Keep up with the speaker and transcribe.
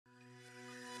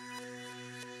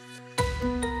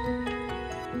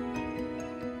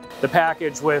the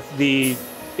package with the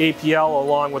APL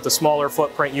along with the smaller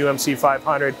footprint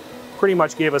UMC-500 pretty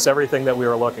much gave us everything that we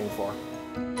were looking for.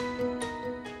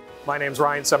 My name's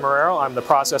Ryan Semeraro. I'm the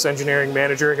Process Engineering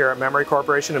Manager here at Memry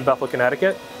Corporation in Bethel,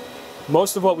 Connecticut.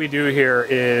 Most of what we do here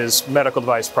is medical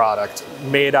device product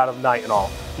made out of Nitinol.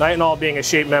 Nitinol being a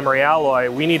shape memory alloy,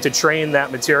 we need to train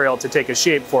that material to take a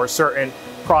shape for certain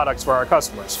products for our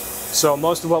customers. So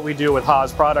most of what we do with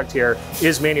Haas product here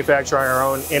is manufacturing our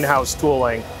own in-house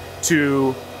tooling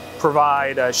to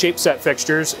provide shape set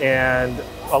fixtures and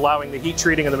allowing the heat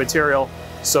treating of the material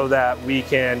so that we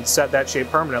can set that shape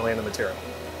permanently in the material.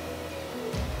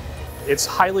 It's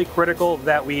highly critical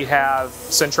that we have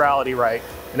centrality right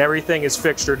and everything is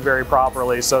fixtured very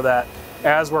properly so that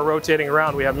as we're rotating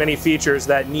around, we have many features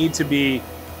that need to be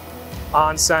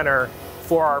on center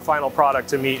for our final product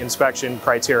to meet inspection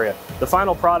criteria. The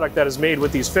final product that is made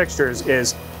with these fixtures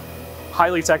is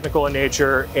highly technical in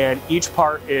nature, and each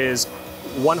part is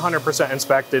 100%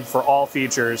 inspected for all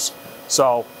features.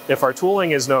 So if our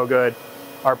tooling is no good,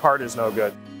 our part is no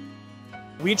good.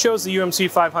 We chose the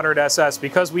UMC-500SS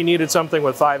because we needed something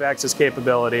with 5-axis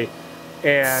capability,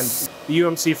 and the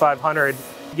UMC-500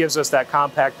 gives us that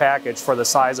compact package for the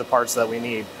size of parts that we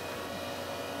need.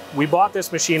 We bought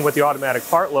this machine with the automatic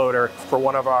part loader for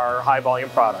one of our high volume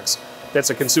products. That's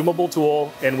a consumable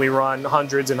tool and we run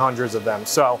hundreds and hundreds of them.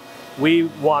 So we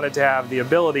wanted to have the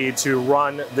ability to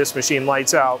run this machine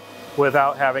lights out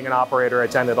without having an operator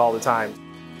attended all the time.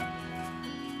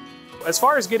 As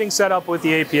far as getting set up with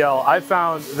the APL, I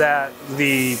found that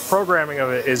the programming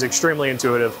of it is extremely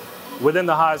intuitive. Within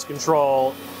the Haas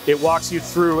control, it walks you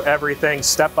through everything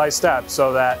step by step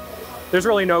so that there's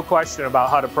really no question about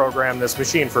how to program this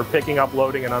machine for picking up,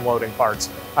 loading, and unloading parts.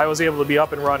 I was able to be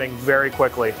up and running very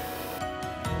quickly.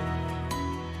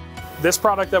 This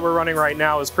product that we're running right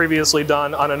now was previously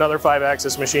done on another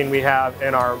 5-axis machine we have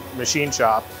in our machine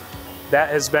shop. That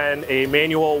has been a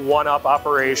manual one-up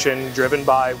operation driven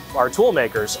by our tool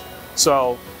makers.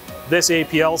 So this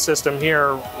APL system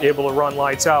here, able to run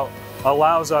lights out,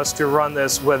 allows us to run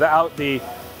this without the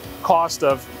cost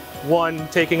of one,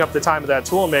 taking up the time of that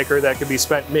tool maker that could be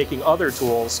spent making other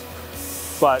tools,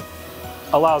 but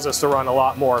allows us to run a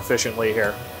lot more efficiently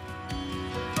here.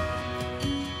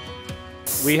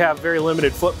 We have very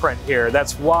limited footprint here.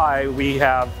 That's why we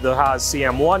have the Haas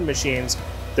CM-1 machines.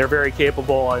 They're very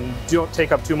capable and don't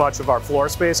take up too much of our floor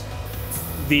space.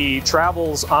 The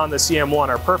travels on the CM-1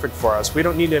 are perfect for us. We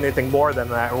don't need anything more than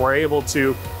that, and we're able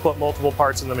to put multiple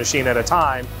parts in the machine at a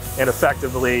time and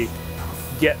effectively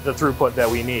get the throughput that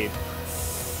we need.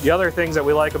 The other things that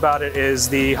we like about it is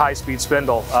the high-speed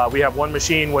spindle. We have one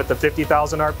machine with a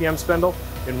 50,000 RPM spindle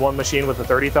and one machine with a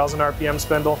 30,000 RPM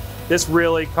spindle. This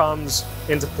really comes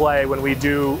into play when we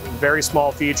do very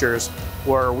small features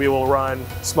where we will run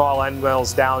small end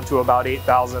mills down to about 8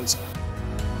 thousandths.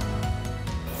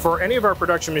 For any of our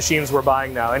production machines we're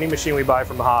buying now, any machine we buy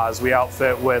from Haas, we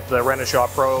outfit with the Renishaw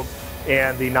probe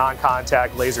and the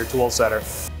non-contact laser tool setter.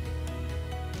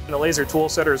 The laser tool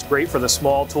setter is great for the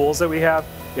small tools that we have.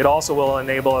 It also will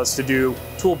enable us to do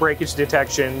tool breakage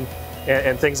detection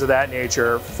and things of that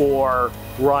nature for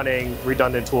running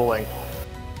redundant tooling.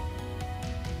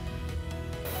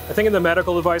 I think in the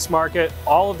medical device market,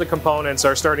 all of the components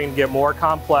are starting to get more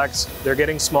complex, they're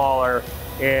getting smaller,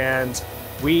 and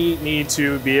we need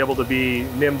to be able to be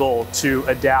nimble to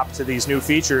adapt to these new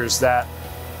features that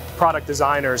product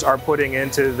designers are putting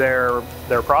into their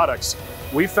products.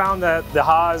 We found that the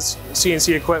Haas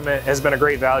CNC equipment has been a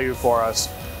great value for us.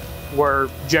 We're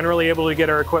generally able to get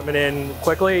our equipment in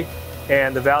quickly,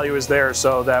 and the value is there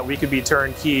so that we could be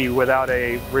turnkey without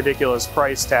a ridiculous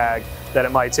price tag that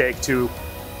it might take to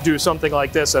do something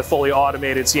like this, a fully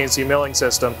automated CNC milling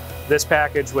system. This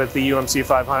package with the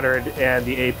UMC-500 and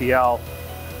the APL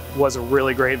was a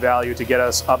really great value to get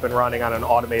us up and running on an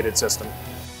automated system.